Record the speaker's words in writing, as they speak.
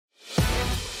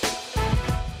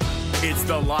It's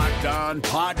the Locked On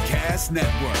Podcast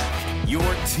Network, your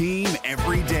team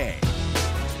every day.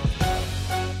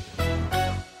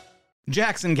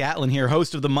 Jackson Gatlin here,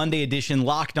 host of the Monday edition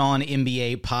Locked On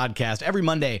NBA podcast. Every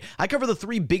Monday, I cover the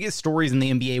three biggest stories in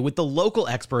the NBA with the local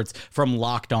experts from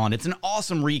Locked On. It's an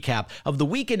awesome recap of the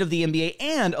weekend of the NBA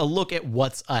and a look at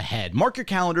what's ahead. Mark your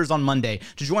calendars on Monday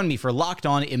to join me for Locked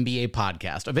On NBA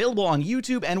podcast, available on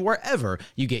YouTube and wherever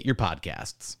you get your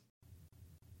podcasts.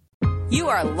 You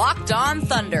are Locked On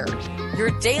Thunder,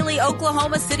 your daily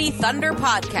Oklahoma City Thunder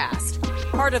podcast.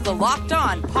 Part of the Locked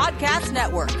On Podcast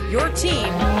Network, your team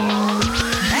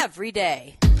every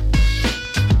day.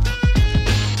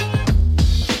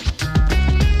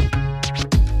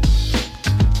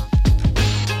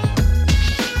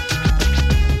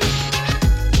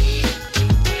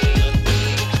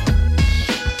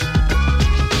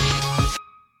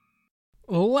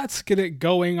 Let's get it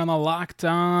going on the Locked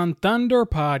On Thunder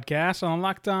podcast on the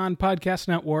Locked On Podcast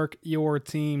Network, your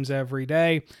teams every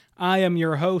day. I am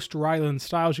your host, Rylan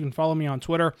Stiles. You can follow me on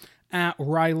Twitter at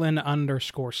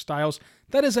Rylan_Stiles.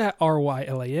 That is at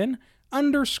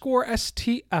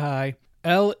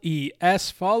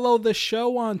RYLAN_STILES. Follow the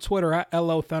show on Twitter at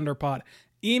LO Thunderpod.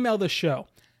 Email the show,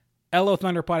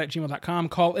 lothunderpod@gmail.com.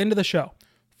 Call into the show,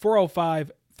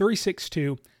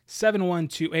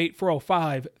 405-362-7128,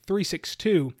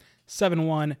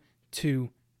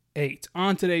 405-362-7128.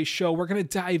 On today's show, we're going to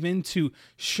dive into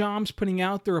Shams putting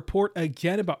out the report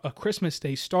again about a Christmas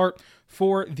Day start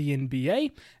for the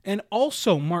NBA, and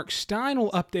also Mark Stein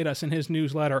will update us in his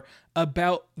newsletter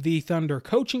about the Thunder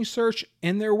coaching search,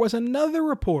 and there was another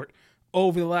report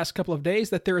over the last couple of days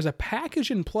that there is a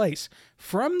package in place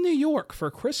from New York for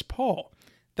Chris Paul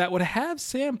that would have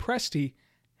Sam Presti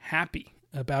happy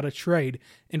about a trade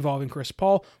involving Chris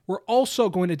Paul. We're also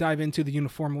going to dive into the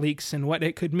uniform leaks and what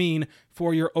it could mean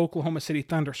for your Oklahoma City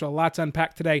Thunder. So a lot to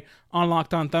unpack today on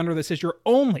Locked On Thunder. This is your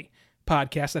only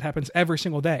podcast that happens every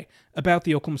single day about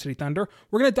the Oklahoma City Thunder.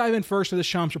 We're going to dive in first to the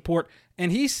Shams report,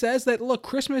 and he says that, look,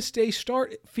 Christmas Day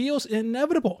start feels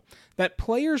inevitable, that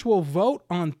players will vote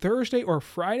on Thursday or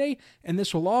Friday, and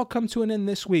this will all come to an end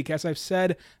this week. As I've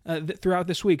said throughout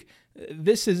this week,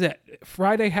 this is it.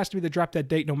 Friday has to be the drop-dead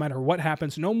date no matter what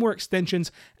happens. No more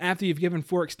extensions after you've given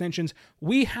 4 extensions.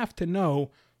 We have to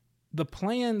know the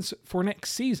plans for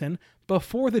next season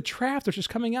before the draft, which is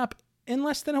coming up in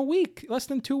less than a week, less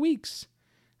than 2 weeks.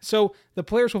 So the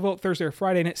players will vote Thursday or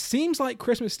Friday, and it seems like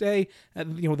Christmas Day,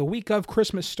 the week of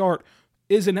Christmas start,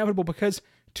 is inevitable because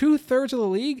 2/3 of the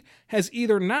league has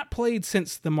either not played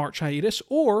since the March hiatus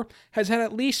or has had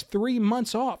at least 3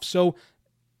 months off. So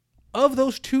of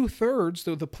those 2/3,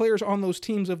 the players on those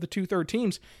teams of the 2/3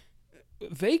 teams,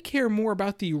 they care more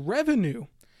about the revenue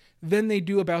than they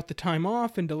do about the time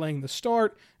off and delaying the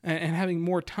start and having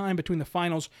more time between the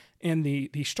finals and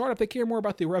the startup. They care more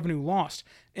about the revenue lost.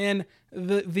 And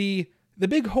the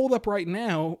big holdup right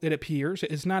now, it appears,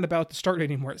 is not about the start date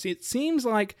anymore. It seems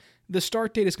like the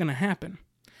start date is going to happen.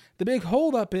 The big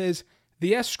holdup is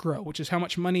the escrow, which is how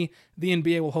much money the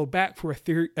NBA will hold back for a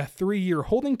 3-year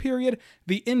holding period.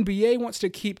 The NBA wants to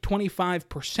keep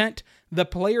 25%. The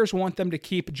players want them to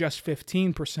keep just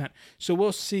 15%. So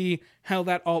we'll see how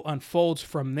that all unfolds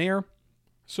from there.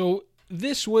 So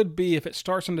this would be, if it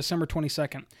starts on December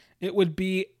 22nd, it would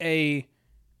be a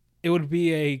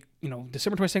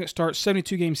December 22nd start,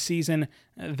 72-game season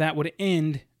that would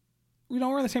end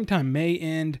around the same time. May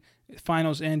end,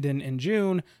 finals end in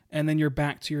June, and then you're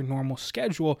back to your normal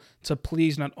schedule to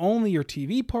please not only your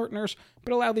TV partners,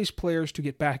 but allow these players to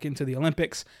get back into the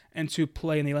Olympics and to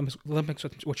play in the Olympics,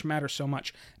 which matters so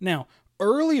much. Now,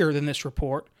 earlier than this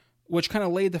report, which kind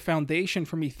of laid the foundation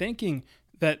for me thinking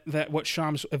that what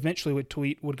Shams eventually would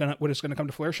tweet what is going to come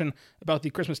to fruition about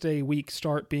the Christmas Day week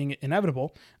start being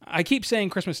inevitable. I keep saying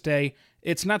Christmas Day.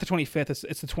 It's not the 25th.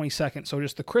 It's the 22nd. So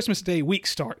just the Christmas Day week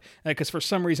start, because for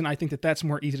some reason I think that's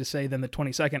more easy to say than the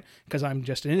 22nd because I'm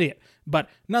just an idiot. But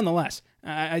nonetheless,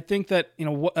 I think that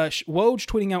Woj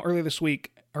tweeting out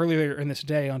earlier in this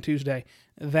day on Tuesday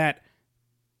that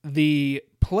the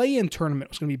play-in tournament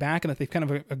was going to be back and that they've kind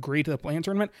of agreed to the play-in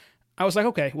tournament. I was like,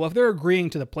 okay, well, if they're agreeing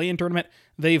to the play-in tournament,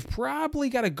 they've probably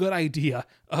got a good idea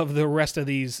of the rest of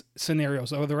these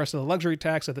scenarios, or the rest of the luxury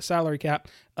tax, of the salary cap,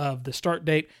 of the start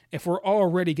date, if we're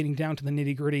already getting down to the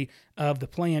nitty-gritty of the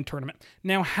play-in tournament.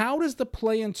 Now, how does the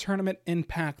play-in tournament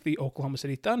impact the Oklahoma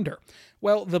City Thunder?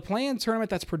 Well, the play-in tournament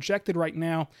that's projected right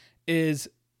now is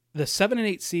the 7 and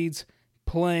 8 seeds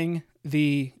playing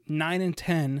the 9 and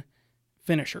 10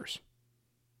 finishers.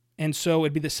 And so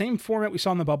it'd be the same format we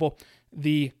saw in the bubble.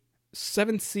 The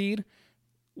 7th seed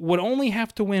would only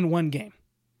have to win one game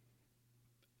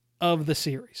of the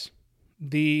series.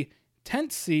 The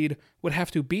 10th seed would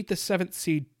have to beat the 7th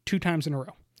seed 2 times in a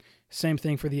row. Same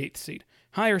thing for the 8th seed.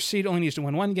 Higher seed only needs to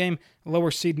win 1 game.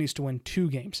 Lower seed needs to win 2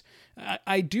 games.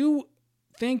 I do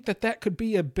think that could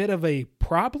be a bit of a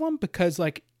problem because,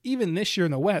 like, even this year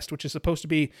in the West, which is supposed to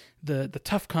be the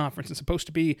tough conference and supposed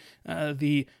to be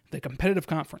the competitive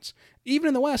conference, even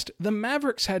in the West, the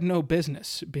Mavericks had no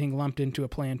business being lumped into a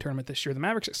play-in tournament this year. The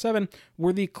Mavericks at 7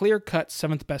 were the clear-cut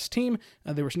 7th best team.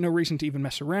 There was no reason to even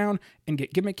mess around and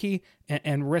get gimmicky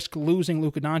and risk losing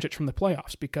Luka Doncic from the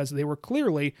playoffs because they were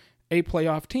clearly a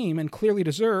playoff team and clearly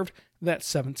deserved that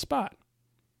 7th spot.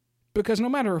 Because no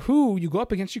matter who you go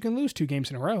up against, you can lose 2 games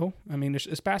in a row. I mean,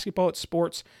 it's basketball, it's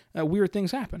sports. Weird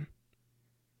things happen.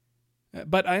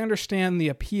 But I understand the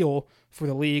appeal for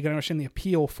the league. I understand the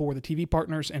appeal for the TV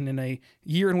partners. And in a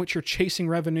year in which you're chasing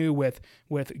revenue with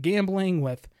gambling,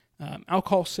 with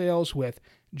alcohol sales, with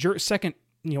second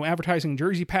advertising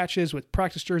jersey patches, with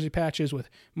practice jersey patches, with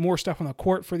more stuff on the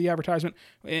court for the advertisement.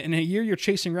 In a year you're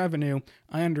chasing revenue,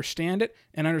 I understand it,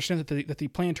 and I understand that the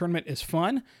play-in tournament is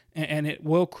fun, and it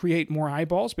will create more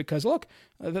eyeballs because, look,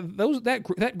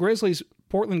 that Grizzlies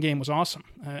Portland game was awesome.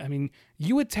 I mean,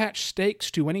 you attach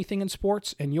stakes to anything in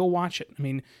sports, and you'll watch it. I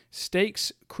mean,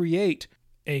 stakes create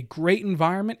a great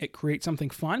environment. It creates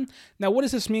something fun. Now, what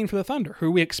does this mean for the Thunder,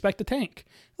 who we expect to tank?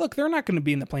 Look, they're not going to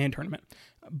be in the play-in tournament,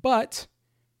 but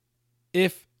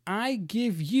if I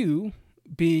give you,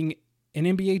 being an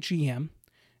NBA GM,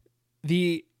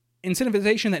 the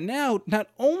incentivization that now not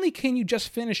only can you just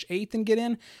finish 8th and get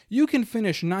in, you can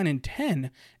finish 9 and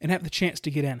 10 and have the chance to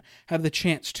get in, have the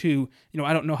chance to,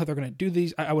 I don't know how they're going to do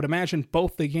these. I would imagine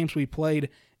both the games we played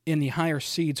in the higher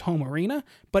seeds home arena,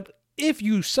 but if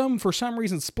you for some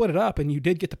reason split it up and you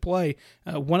did get to play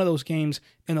one of those games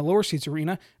in the lower seeds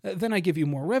arena, then I give you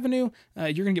more revenue.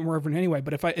 You're going to get more revenue anyway.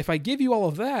 But if I give you all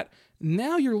of that,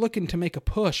 now you're looking to make a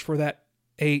push for that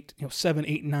 7,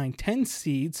 8, 9, 10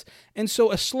 seeds. And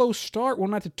so a slow start will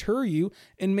not deter you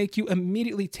and make you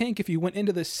immediately tank if you went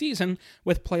into this season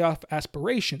with playoff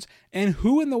aspirations. And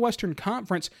who in the Western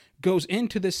Conference goes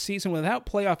into this season without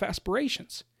playoff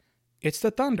aspirations? It's the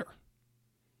Thunder.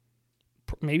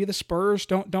 Maybe the Spurs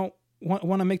don't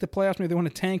want to make the playoffs. Maybe they want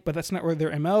to tank, but that's not where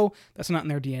their MO. That's not in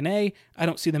their DNA. I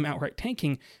don't see them outright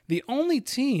tanking. The only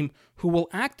team who will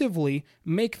actively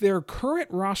make their current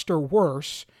roster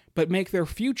worse, but make their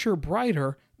future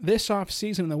brighter this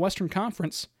offseason in the Western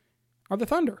Conference are the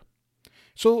Thunder.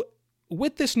 So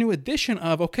with this new addition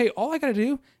of, okay, all I got to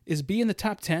do is be in the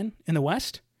top 10 in the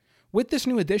West, with this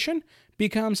new addition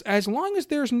becomes, as long as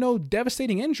there's no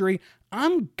devastating injury,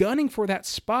 I'm gunning for that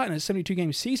spot in a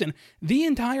 72-game season the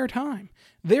entire time.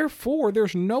 Therefore,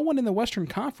 there's no one in the Western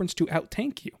Conference to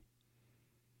out-tank you.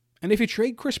 And if you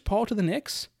trade Chris Paul to the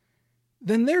Knicks,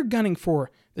 then they're gunning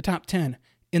for the top 10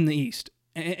 in the East.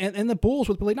 And the Bulls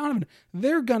with Billy Donovan,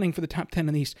 they're gunning for the top 10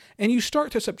 in the East. And you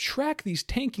start to subtract these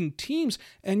tanking teams,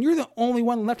 and you're the only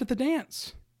one left at the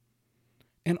dance.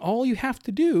 And all you have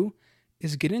to do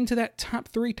is get into that top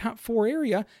 3, top 4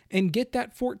 area and get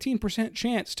that 14%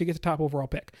 chance to get the top overall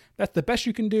pick. That's the best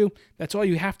you can do. That's all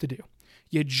you have to do.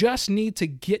 You just need to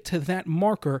get to that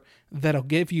marker that'll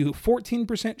give you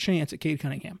 14% chance at Cade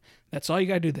Cunningham. That's all you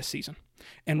got to do this season.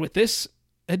 And with this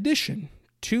addition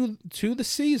to the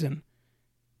season,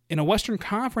 in a Western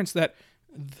Conference that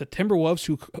the Timberwolves,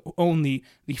 who own the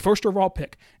first overall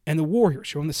pick, and the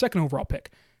Warriors, who own the second overall pick,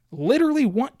 literally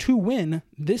want to win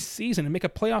this season and make a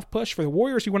playoff push. For the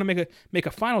Warriors, you want to make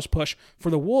a finals push. For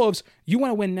the Wolves, you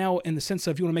want to win now in the sense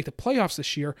of you want to make the playoffs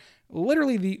this year.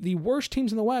 Literally, the worst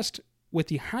teams in the West with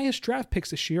the highest draft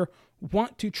picks this year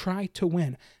want to try to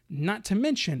win. Not to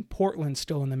mention Portland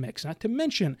still in the mix. Not to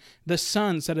mention the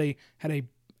Suns that had a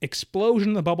explosion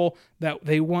in the bubble that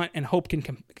they want and hope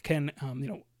can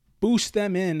boost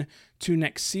them in to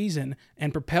next season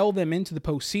and propel them into the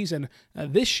postseason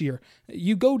this year.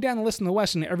 You go down the list in the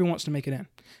West and everyone wants to make it in.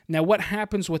 Now, what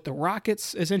happens with the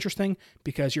Rockets is interesting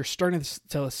because you're starting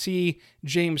to see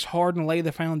James Harden lay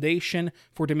the foundation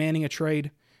for demanding a trade.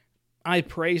 I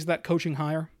praise that coaching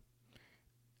hire.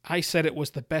 I said it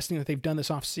was the best thing that they've done this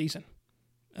offseason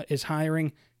is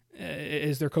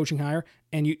their coaching hire.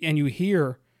 And you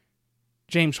hear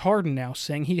James Harden now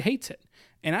saying he hates it.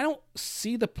 And I don't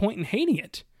see the point in hating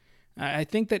it. I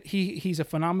think that he's a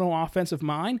phenomenal offensive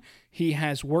mind. He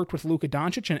has worked with Luka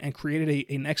Doncic and created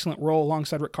an excellent role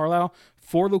alongside Rick Carlisle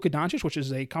for Luka Doncic, which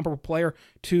is a comparable player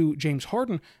to James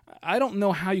Harden. I don't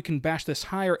know how you can bash this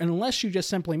hire unless you just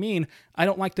simply mean, I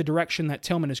don't like the direction that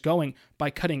Tillman is going by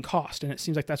cutting cost. And it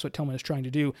seems like that's what Tillman is trying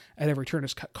to do at every turn,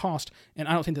 is cut cost. And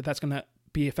I don't think that that's going to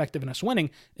be effective in us winning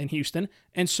in Houston.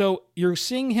 And so you're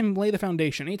seeing him lay the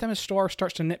foundation. Anytime a star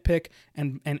starts to nitpick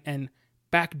and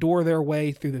backdoor their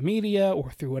way through the media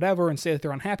or through whatever and say that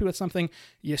they're unhappy with something,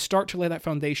 you start to lay that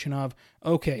foundation of,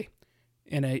 okay,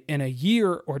 in a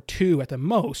year or two at the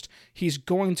most, he's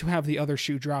going to have the other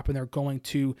shoe drop and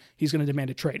he's going to demand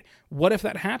a trade. What if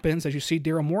that happens, as you see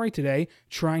Daryl Morey today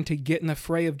trying to get in the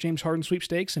fray of James Harden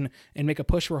sweepstakes and make a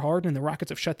push for Harden, and the Rockets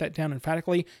have shut that down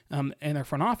emphatically in their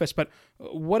front office. But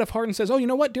what if Harden says, oh, you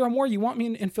know what, Daryl Morey, you want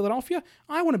me in Philadelphia?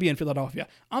 I want to be in Philadelphia.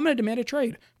 I'm going to demand a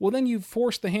trade. Well, then you've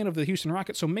forced the hand of the Houston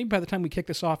Rockets, so maybe by the time we kick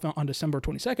this off on December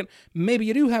 22nd, maybe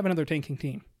you do have another tanking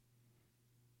team.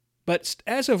 But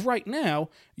as of right now,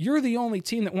 you're the only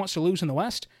team that wants to lose in the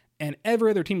West, and every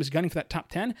other team is gunning for that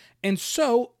top 10. And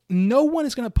so no one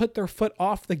is going to put their foot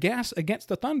off the gas against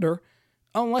the Thunder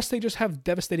unless they just have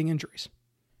devastating injuries.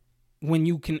 When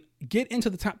you can get into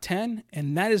the top 10,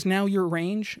 and that is now your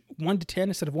range, 1 to 10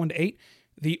 instead of 1 to 8,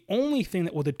 the only thing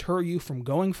that will deter you from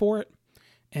going for it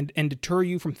and deter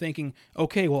you from thinking,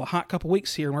 okay, well, a hot couple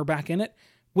weeks here and we're back in it,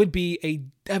 would be a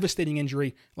devastating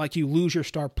injury, like you lose your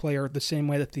star player the same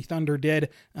way that the Thunder did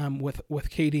with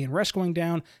KD and Russ going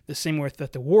down, the same way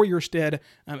that the Warriors did.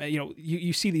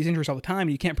 You see these injuries all the time,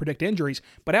 and you can't predict injuries.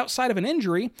 But outside of an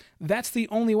injury, that's the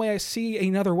only way I see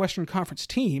another Western Conference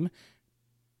team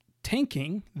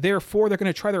tanking. Therefore, they're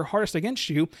going to try their hardest against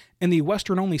you in the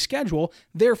Western-only schedule.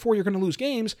 Therefore, you're going to lose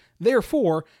games.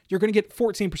 Therefore, you're going to get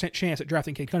 14% chance at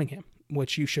drafting Cade Cunningham,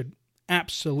 which you should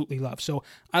absolutely love. So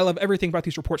I love everything about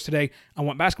these reports today. I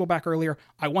want basketball back earlier.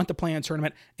 I want the play-in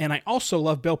tournament. And I also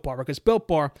love Built Bar, because Built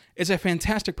Bar is a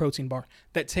fantastic protein bar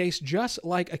that tastes just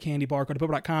like a candy bar. Go to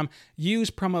Built.com. Use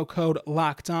promo code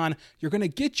LOCKEDON. You're going to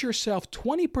get yourself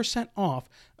 20% off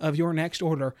of your next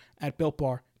order at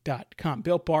BuiltBar.com.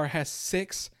 Built Bar has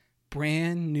 6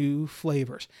 brand new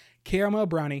flavors: caramel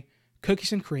brownie,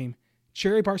 cookies and cream,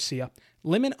 cherry barcia,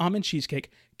 lemon almond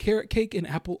cheesecake, carrot cake, and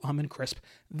apple almond crisp.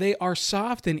 They are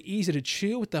soft and easy to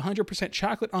chew with the 100%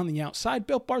 chocolate on the outside.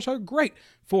 Built Bars are great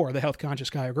for the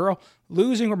health-conscious guy or girl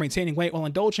losing or maintaining weight while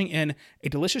indulging in a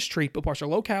delicious treat. Built Bars are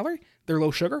low-calorie, they're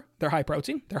low sugar, they're high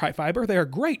protein, they're high fiber. They are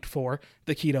great for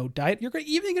the keto diet. You're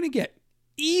even going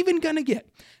to get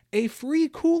a free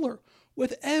cooler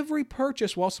with every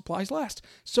purchase while supplies last.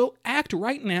 So act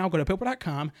right now. Go to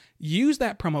Built.com, use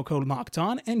that promo code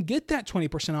LOCKEDON, and get that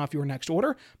 20% off your next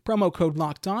order. Promo code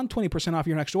LOCKEDON, 20% off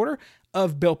your next order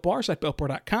of Built Bars at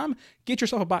BuiltBar.com. Get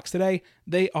yourself a box today.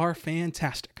 They are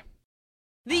fantastic.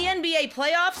 The NBA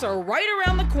playoffs are right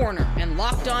around the corner, and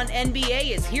Locked On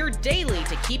NBA is here daily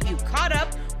to keep you caught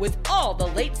up with all the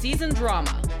late season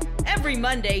drama. Every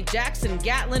Monday, Jackson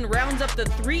Gatlin rounds up the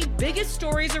 3 biggest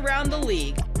stories around the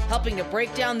league, helping to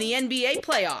break down the NBA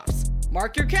playoffs.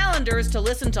 Mark your calendars to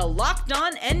listen to Locked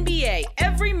On NBA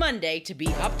every Monday to be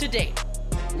up to date.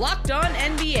 Locked On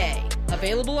NBA,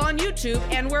 available on YouTube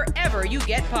and wherever you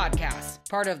get podcasts.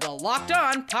 Part of the Locked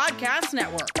On Podcast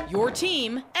Network, your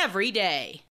team every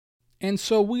day. And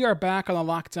so we are back on the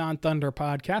Locked On Thunder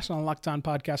podcast on the Locked On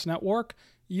Podcast Network,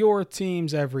 your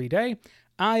teams every day.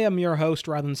 I am your host,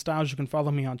 Rylan Stiles. You can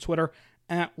follow me on Twitter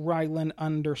at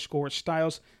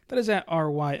Rylan_Stiles. That is at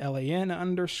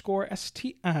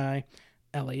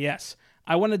RYLAN_STILAS.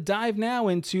 I want to dive now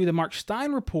into the Mark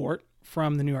Stein report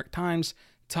from the New York Times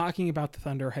talking about the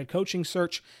Thunder head coaching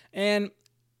search. And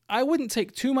I wouldn't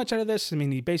take too much out of this. I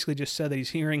mean, he basically just said that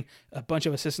he's hearing a bunch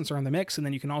of assistants are in the mix, and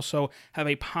then you can also have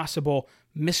a possible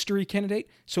mystery candidate.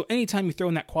 So anytime you throw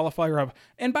in that qualifier of,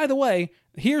 and by the way,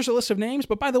 here's a list of names,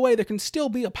 but by the way, there can still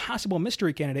be a possible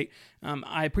mystery candidate.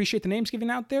 I appreciate the names given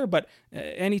out there, but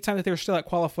anytime that there's still that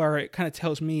qualifier, it kind of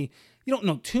tells me you don't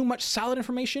know too much solid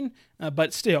information,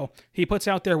 but still, he puts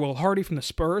out there Will Hardy from the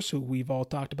Spurs, who we've all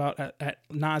talked about at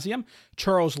nauseum,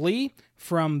 Charles Lee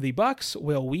from the Bucks,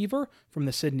 Will Weaver from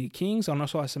the Sydney Kings, and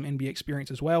also has some NBA experience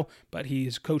as well, but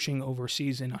he's coaching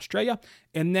overseas in Australia,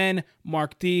 and then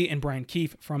Mark D and Brian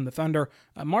Keefe from the Thunder.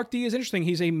 Mark D is interesting.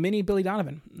 He's a mini Billy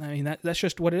Donovan. I mean, that's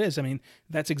just what it is. I mean,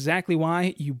 that's exactly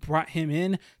why you brought him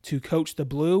in to coach the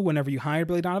Blue whenever you hired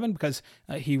Billy Donovan, because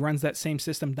he runs that same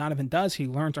system Donovan does. He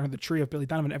learns under the tree of Billy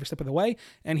Donovan every step of the way,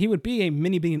 and he would be a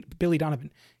mini Billy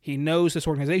Donovan. He knows this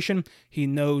organization, he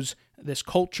knows this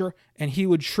culture, and he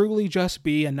would truly just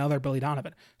be another Billy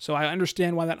Donovan. So I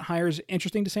understand why that hire is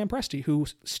interesting to Sam Presti, who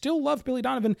still loved Billy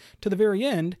Donovan to the very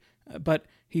end, but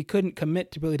he couldn't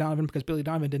commit to Billy Donovan because Billy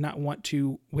Donovan did not want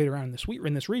to wait around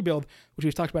in this rebuild, which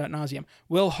we've talked about ad nauseum.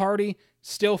 Will Hardy,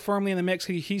 still firmly in the mix.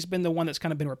 He's been the one that's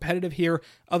kind of been repetitive here.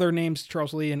 Other names,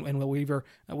 Charles Lee and Will Weaver,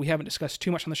 we haven't discussed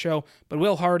too much on the show, but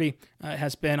Will Hardy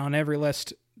has been on every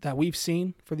list that we've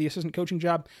seen for the assistant coaching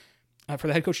job, for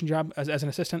the head coaching job as an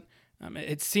assistant.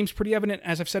 It seems pretty evident,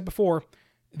 as I've said before,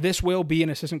 this will be an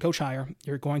assistant coach hire.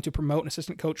 You're going to promote an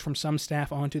assistant coach from some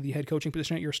staff onto the head coaching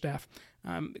position at your staff.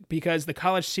 Because the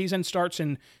college season starts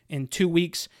in 2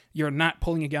 weeks, you're not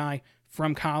pulling a guy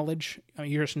from college.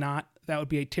 You're just not. That would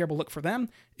be a terrible look for them.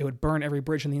 It would burn every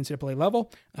bridge in the NCAA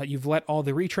level. You've let all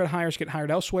the retread hires get hired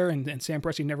elsewhere, and Sam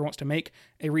Presti never wants to make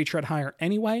a retread hire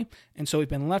anyway. And so we've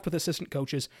been left with assistant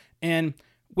coaches. And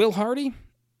Will Hardy,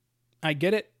 I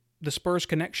get it, the Spurs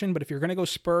connection, but if you're going to go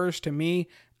Spurs, to me,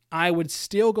 I would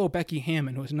still go Becky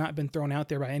Hammond, who has not been thrown out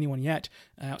there by anyone yet,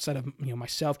 outside of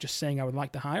myself just saying I would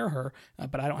like to hire her,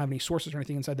 but I don't have any sources or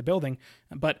anything inside the building.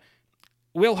 But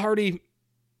Will Hardy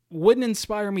wouldn't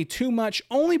inspire me too much,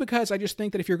 only because I just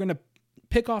think that if you're going to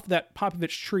pick off that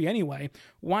Popovich tree anyway,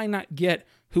 why not get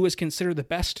who is considered the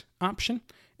best option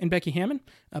in Becky Hammond?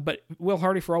 But Will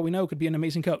Hardy, for all we know, could be an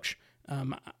amazing coach.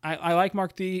 I like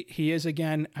Mark D. He is,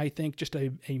 again, I think, just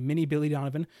a mini Billy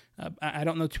Donovan. I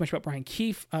don't know too much about Brian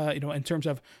Keefe, in terms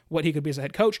of what he could be as a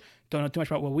head coach. Don't know too much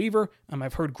about Will Weaver.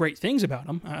 I've heard great things about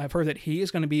him. I've heard that he is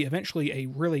going to be eventually a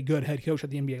really good head coach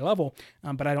at the NBA level,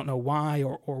 but I don't know why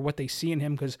or what they see in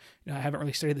him, because I haven't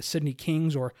really studied the Sydney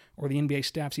Kings or the NBA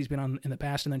staffs he's been on in the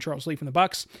past, and then Charles Lee from the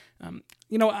Bucks.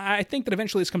 I think that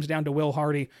eventually this comes down to Will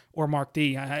Hardy or Mark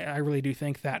D. I really do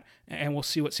think that, and we'll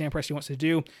see what Sam Presti wants to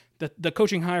do. The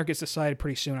coaching hire gets decided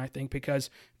pretty soon, I think, because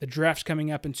the draft's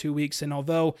coming up in 2 weeks, and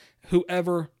although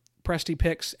whoever Presti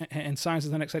picks and signs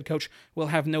as the next head coach will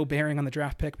have no bearing on the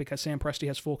draft pick because Sam Presti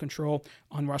has full control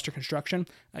on roster construction,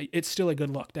 it's still a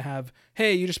good look to have,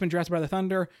 hey, you just been drafted by the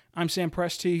Thunder, I'm Sam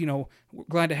Presti,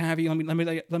 glad to have you, let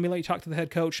me let you talk to the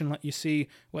head coach and let you see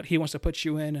what he wants to put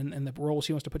you in and the roles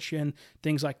he wants to put you in,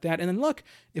 things like that. And then look,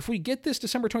 if we get this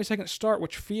December 22nd start,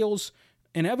 which feels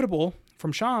inevitable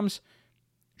from Shams,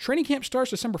 training camp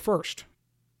starts December 1st.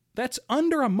 That's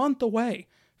under a month away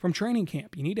from training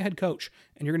camp. You need a head coach,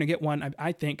 and you're going to get one,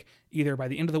 I think, either by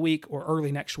the end of the week or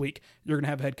early next week, you're going to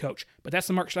have a head coach. But that's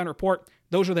the Mark Stein report.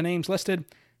 Those are the names listed.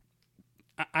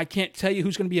 I can't tell you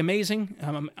who's going to be amazing.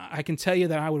 I can tell you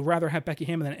that I would rather have Becky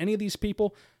Hammond than any of these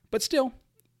people, but still,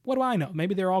 what do I know?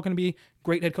 Maybe they're all going to be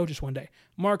great head coaches one day.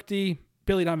 Mark D.,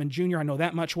 Billy Donovan Jr., I know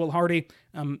that much. Will Hardy,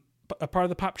 a part of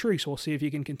the Pop tree, so we'll see if he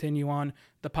can continue on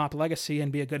the Pop legacy and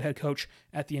be a good head coach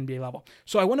at the NBA level.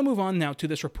 So I want to move on now to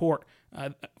this report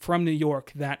from New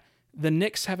York that the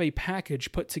Knicks have a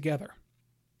package put together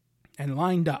and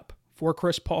lined up for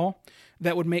Chris Paul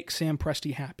that would make Sam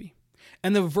Presti happy.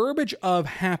 And the verbiage of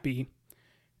happy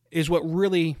is what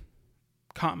really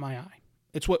caught my eye.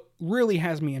 It's what really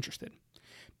has me interested,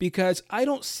 because I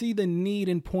don't see the need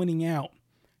in pointing out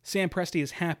Sam Presti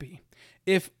is happy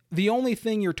if the only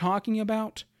thing you're talking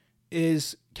about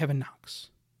is Kevin Knox.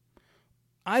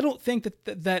 I don't think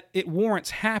that it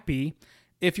warrants happy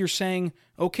if you're saying,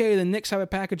 okay, the Knicks have a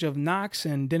package of Knox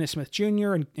and Dennis Smith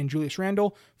Jr. and Julius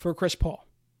Randle for Chris Paul.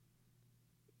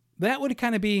 That would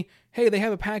kind of be, hey, they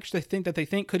have a package they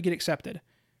think could get accepted.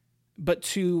 But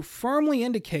to firmly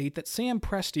indicate that Sam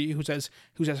Presti,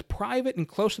 who's as private and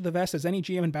close to the vest as any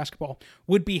GM in basketball,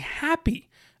 would be happy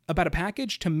about a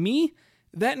package, to me,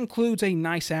 that includes a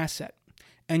nice asset.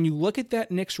 And you look at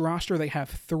that Knicks roster, they have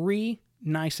 3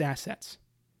 nice assets.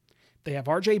 They have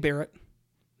RJ Barrett,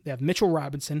 they have Mitchell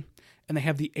Robinson, and they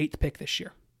have the 8th pick this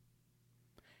year.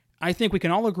 I think we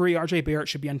can all agree RJ Barrett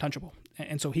should be untouchable,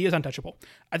 and so he is untouchable.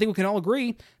 I think we can all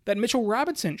agree that Mitchell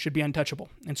Robinson should be untouchable,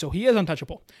 and so he is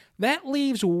untouchable. That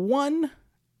leaves one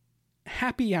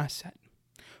happy asset.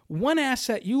 One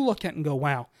asset you look at and go,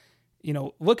 wow,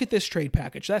 look at this trade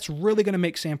package. That's really going to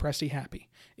make Sam Presti happy.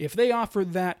 If they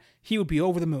offered that, he would be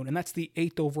over the moon, and that's the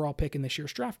 8th overall pick in this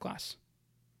year's draft class.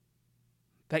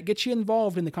 That gets you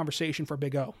involved in the conversation for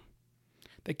Big O.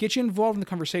 That gets you involved in the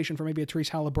conversation for maybe a Therese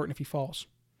Halliburton if he falls.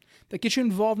 That gets you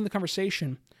involved in the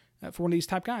conversation for one of these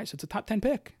top guys. It's a top 10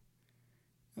 pick.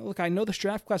 Look, I know this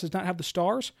draft class does not have the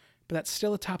stars, but that's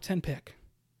still a top 10 pick.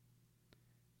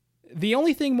 The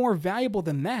only thing more valuable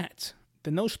than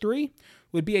those 3,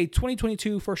 would be a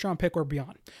 2022 first-round pick or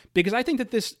beyond. Because I think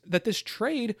that this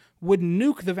trade would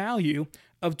nuke the value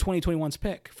of 2021's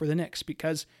pick for the Knicks.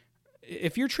 Because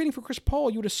if you're trading for Chris Paul,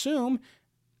 you would assume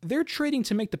they're trading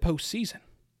to make the postseason.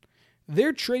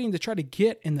 They're trading to try to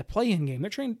get in the play-in game.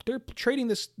 They're trading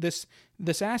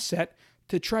this asset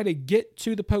to try to get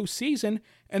to the postseason,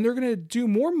 and they're going to do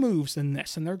more moves than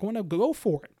this, and they're going to go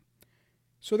for it.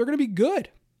 So they're going to be good.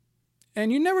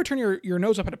 And you never turn your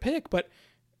nose up at a pick, but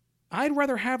I'd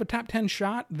rather have a top 10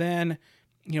 shot than,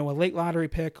 a late lottery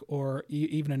pick or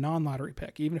even a non-lottery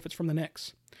pick, even if it's from the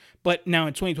Knicks. But now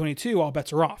in 2022, all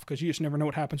bets are off because you just never know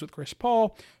what happens with Chris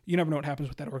Paul. You never know what happens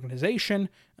with that organization.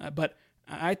 But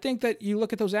I think that you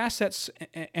look at those assets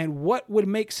and what would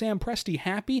make Sam Presti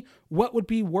happy, what would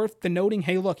be worth denoting,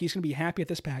 hey, look, he's going to be happy at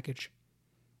this package.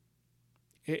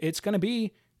 It's going to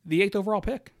be the 8th overall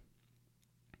pick.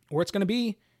 Or it's going to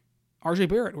be RJ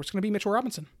Barrett, or it's going to be Mitchell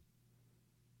Robinson.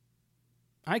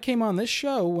 I came on this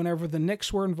show whenever the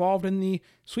Knicks were involved in the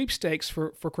sweepstakes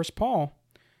for Chris Paul,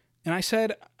 and I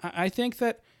said, I think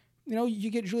that, you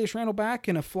get Julius Randle back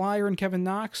and a flyer and Kevin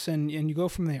Knox, and you go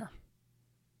from there.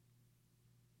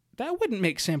 That wouldn't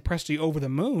make Sam Presti over the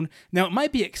moon. Now, it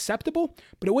might be acceptable,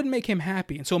 but it wouldn't make him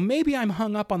happy. And so maybe I'm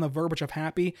hung up on the verbiage of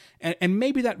happy, and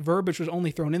maybe that verbiage was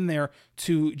only thrown in there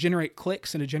to generate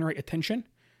clicks and to generate attention.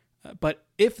 But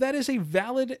if that is a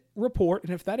valid report,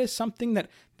 and if that is something that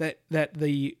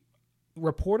the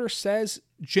reporter says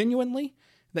genuinely,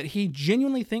 that he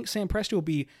genuinely thinks Sam Presti will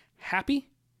be happy,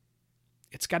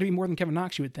 it's got to be more than Kevin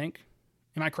Knox, you would think.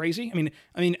 Am I crazy? I mean,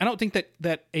 I don't think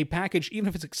that a package, even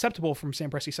if it's acceptable from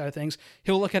Sam Presti's side of things,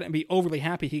 he'll look at it and be overly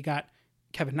happy he got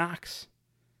Kevin Knox.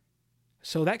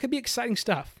 So that could be exciting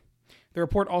stuff. The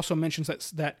report also mentions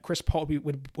that Chris Paul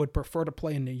would prefer to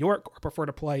play in New York or prefer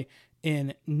to play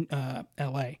in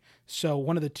LA. So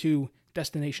one of the two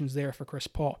destinations there for Chris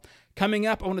Paul. Coming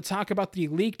up, I want to talk about the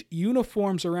leaked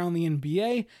uniforms around the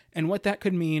NBA and what that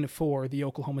could mean for the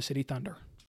Oklahoma City Thunder.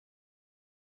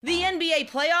 The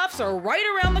NBA playoffs are right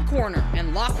around the corner,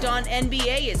 and Locked On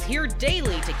NBA is here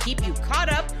daily to keep you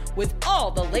caught up with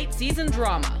all the late season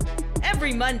drama.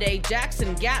 Every Monday,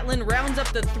 Jackson Gatlin rounds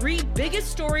up the 3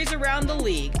 biggest stories around the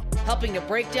league, helping to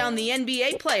break down the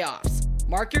NBA playoffs.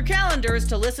 Mark your calendars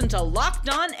to listen to Locked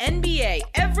On NBA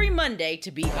every Monday to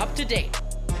be up to date.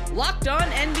 Locked On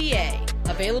NBA,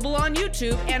 available on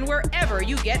YouTube and wherever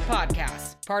you get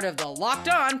podcasts. Part of the Locked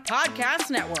On Podcast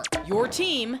Network, your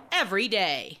team every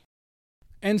day.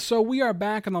 And so we are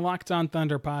back on the Locked On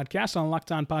Thunder podcast on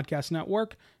Locked On Podcast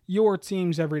Network, your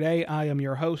teams every day. I am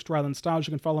your host, Rylan Stiles.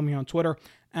 You can follow me on Twitter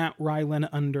at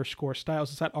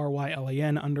Rylan_Stiles. It's at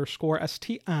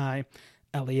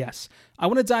RYLAN_STILES. I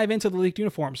want to dive into the leaked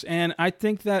uniforms, and I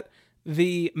think that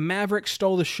the Mavericks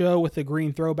stole the show with the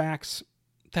green throwbacks.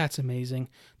 That's amazing.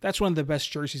 That's one of the best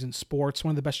jerseys in sports,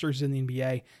 one of the best jerseys in the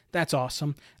NBA. That's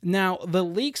awesome. Now, the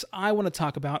leaks I want to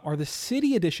talk about are the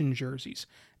City Edition jerseys.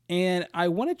 And I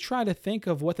want to try to think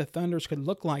of what the Thunders could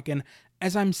look like. And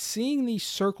as I'm seeing these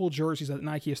circle jerseys that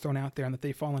Nike has thrown out there and that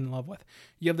they've fallen in love with,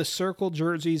 you have the circle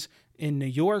jerseys in New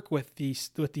York with the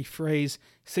phrase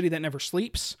 "City that never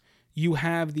sleeps." You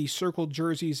have the circle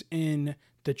jerseys in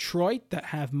Detroit that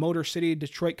have Motor City,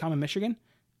 Detroit, Michigan.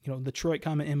 Detroit,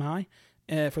 MI.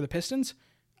 For the Pistons.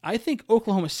 I think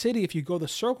Oklahoma City, if you go the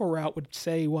circle route, would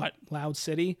say what? Loud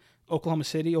City,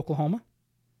 Oklahoma.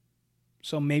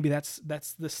 So maybe that's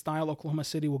the style Oklahoma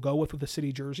City will go with the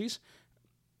city jerseys.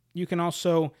 You can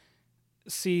also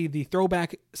see the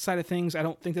throwback side of things. I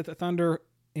don't think that the Thunder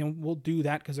will do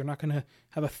that because they're not going to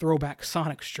have a throwback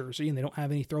Sonics jersey, and they don't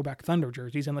have any throwback Thunder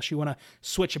jerseys unless you want to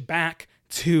switch back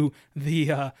to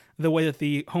the way that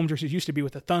the home jerseys used to be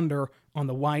with the Thunder on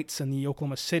the whites and the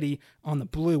Oklahoma City on the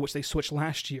blue, which they switched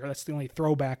last year. That's the only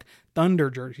throwback Thunder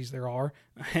jerseys there are,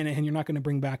 and you're not going to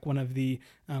bring back one of the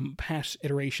past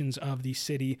iterations of the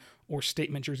city or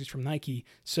statement jerseys from Nike.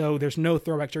 So there's no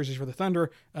throwback jerseys for the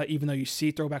Thunder, even though you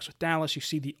see throwbacks with Dallas, you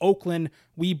see the Oakland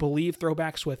We Believe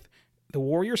throwbacks with the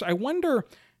Warriors. I wonder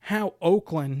how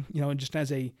Oakland, just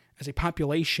as a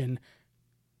population,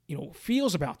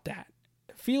 feels about that.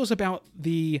 Feels about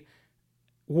the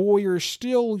Warriors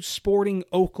still sporting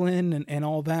Oakland and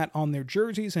all that on their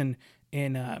jerseys and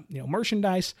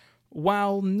merchandise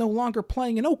while no longer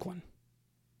playing in Oakland.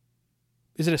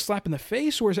 Is it a slap in the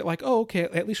face, or is it like, oh, okay,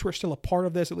 at least we're still a part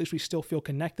of this. At least we still feel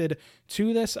connected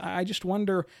to this. I just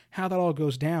wonder how that all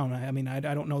goes down. I mean, I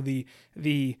don't know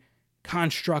the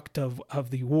construct of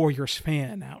the Warriors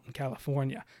fan out in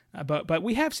California. But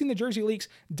we have seen the jersey leaks.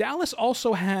 Dallas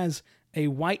also has a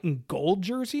white and gold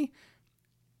jersey.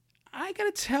 I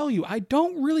got to tell you, I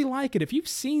don't really like it. If you've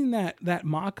seen that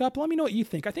mock-up, let me know what you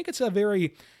think. I think it's a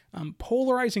very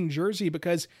polarizing jersey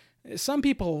because some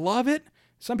people love it,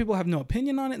 some people have no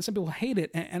opinion on it, and some people hate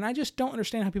it, and I just don't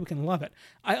understand how people can love it.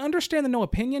 I understand the no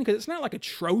opinion because it's not like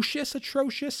atrocious,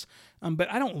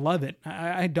 but I don't love it.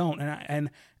 I don't,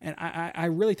 and I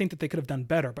really think that they could have done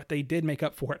better, but they did make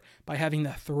up for it by having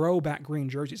the throwback green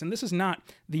jerseys. And this is not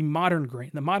the modern green.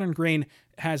 The modern green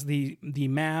has the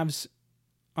Mavs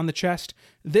on the chest.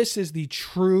 This is the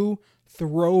true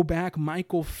throwback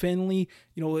Michael Finley,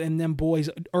 and them boys,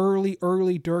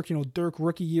 early Dirk, Dirk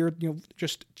rookie year,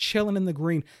 just chilling in the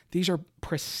green. These are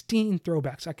pristine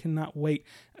throwbacks. I cannot wait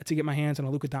to get my hands on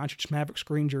a Luka Doncic Mavericks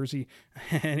green jersey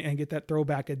and get that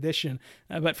throwback edition.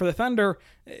 But for the Thunder,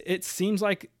 it seems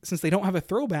like since they don't have a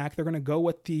throwback, they're going to go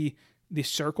with the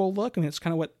circle look. I mean, it's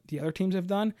kind of what the other teams have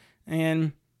done.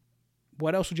 And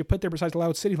what else would you put there besides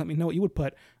Loud City? Let me know what you would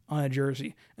put on a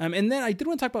jersey. And then I did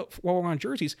want to talk about, while we're on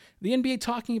jerseys, the NBA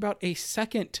talking about a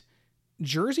second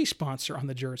jersey sponsor on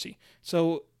the jersey.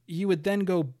 So you would then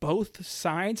go both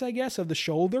sides, I guess, of the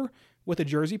shoulder with a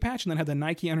jersey patch and then have the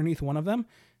Nike underneath one of them.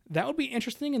 That would be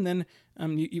interesting. And then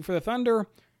for the Thunder,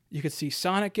 you could see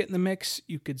Sonic get in the mix.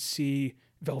 You could see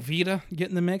Velveeta get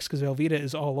in the mix because Velveeta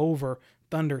is all over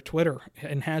Thunder Twitter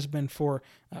and has been for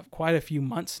quite a few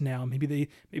months now. Maybe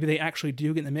they actually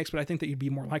do get in the mix, but I think that you'd be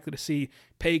more likely to see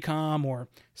Paycom or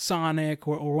Sonic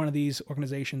or one of these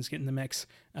organizations get in the mix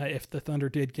if the Thunder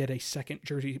did get a second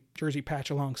jersey patch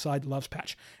alongside the Loves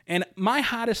patch. And my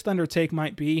hottest Thunder take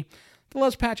might be the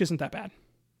Loves patch isn't that bad.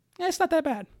 It's not that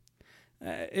bad.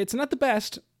 It's not the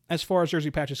best as far as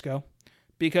jersey patches go,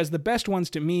 because the best ones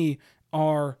to me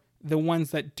are the ones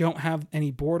that don't have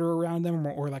any border around them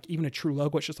or like even a true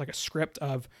logo. It's just like a script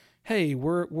of, hey,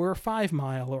 we're 5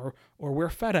 Mile or we're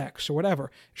FedEx or whatever.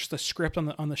 It's just a script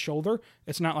on the shoulder.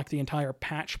 It's not like the entire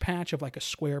patch of like a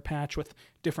square patch with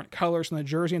different colors on the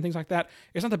jersey and things like that.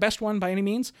 It's not the best one by any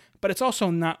means, but it's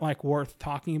also not like worth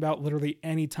talking about literally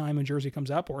any time a jersey comes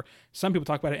up, or some people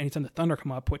talk about it anytime the Thunder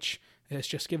come up, which is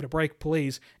just give it a break,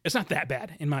 please. It's not that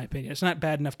bad, in my opinion. It's not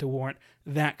bad enough to warrant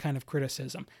that kind of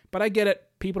criticism. But I get it.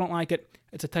 People don't like it.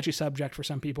 It's a touchy subject for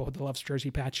some people with the Loves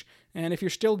jersey patch. And if you're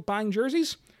still buying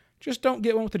jerseys, just don't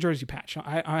get one with the jersey patch.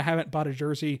 I haven't bought a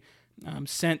jersey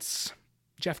since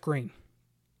Jeff Green.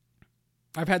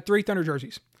 I've had 3 Thunder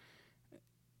jerseys.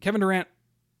 Kevin Durant,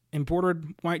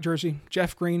 embroidered white jersey.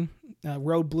 Jeff Green,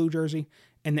 road blue jersey.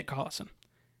 And Nick Collison.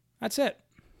 That's it.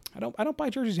 I don't buy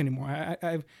jerseys anymore.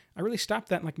 I really stopped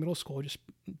that in like middle school. Just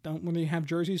don't really have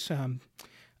jerseys.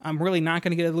 I'm really not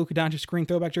going to get a Luka Doncic green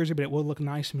throwback jersey, but it will look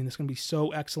nice. I mean, it's going to be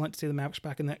so excellent to see the Mavericks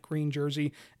back in that green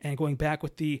jersey and going back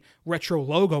with the retro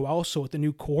logo also with the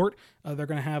new court. They're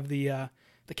going to have the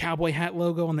cowboy hat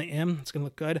logo on the M. It's going to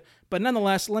look good. But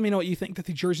nonetheless, let me know what you think that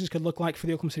the jerseys could look like for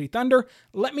the Oklahoma City Thunder.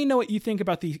 Let me know what you think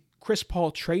about the Chris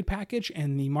Paul trade package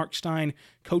and the Mark Stein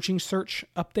coaching search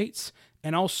updates.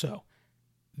 And also,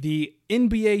 the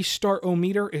NBA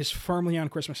start-o-meter is firmly on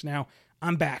Christmas now.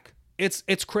 I'm back.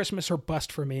 It's Christmas or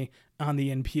bust for me on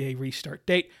the NBA restart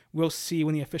date. We'll see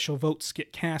when the official votes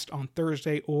get cast on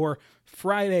Thursday or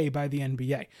Friday by the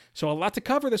NBA. So a lot to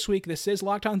cover this week. This is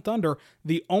Locked On Thunder,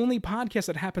 the only podcast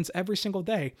that happens every single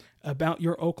day about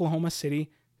your Oklahoma City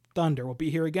Thunder. We'll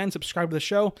be here again. Subscribe to the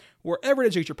show wherever it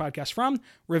is you get your podcast from.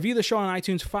 Review the show on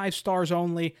iTunes, 5 stars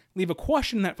only. Leave a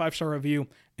question in that 5-star review,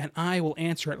 and I will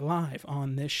answer it live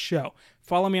on this show.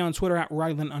 Follow me on Twitter at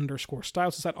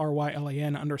Rylan_Styles. It's at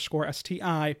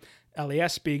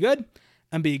RYLAN_STILES. Be good,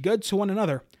 and be good to one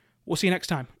another. We'll see you next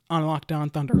time on Locked On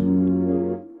Thunder.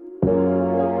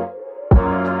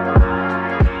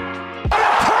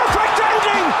 Perfect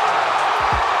ending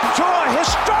to a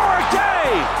historic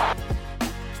day!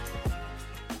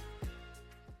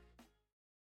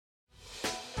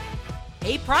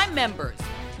 Hey, Prime members,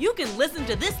 you can listen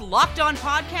to this Locked On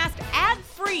podcast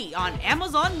ad-free on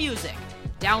Amazon Music.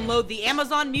 Download the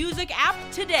Amazon Music app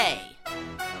today.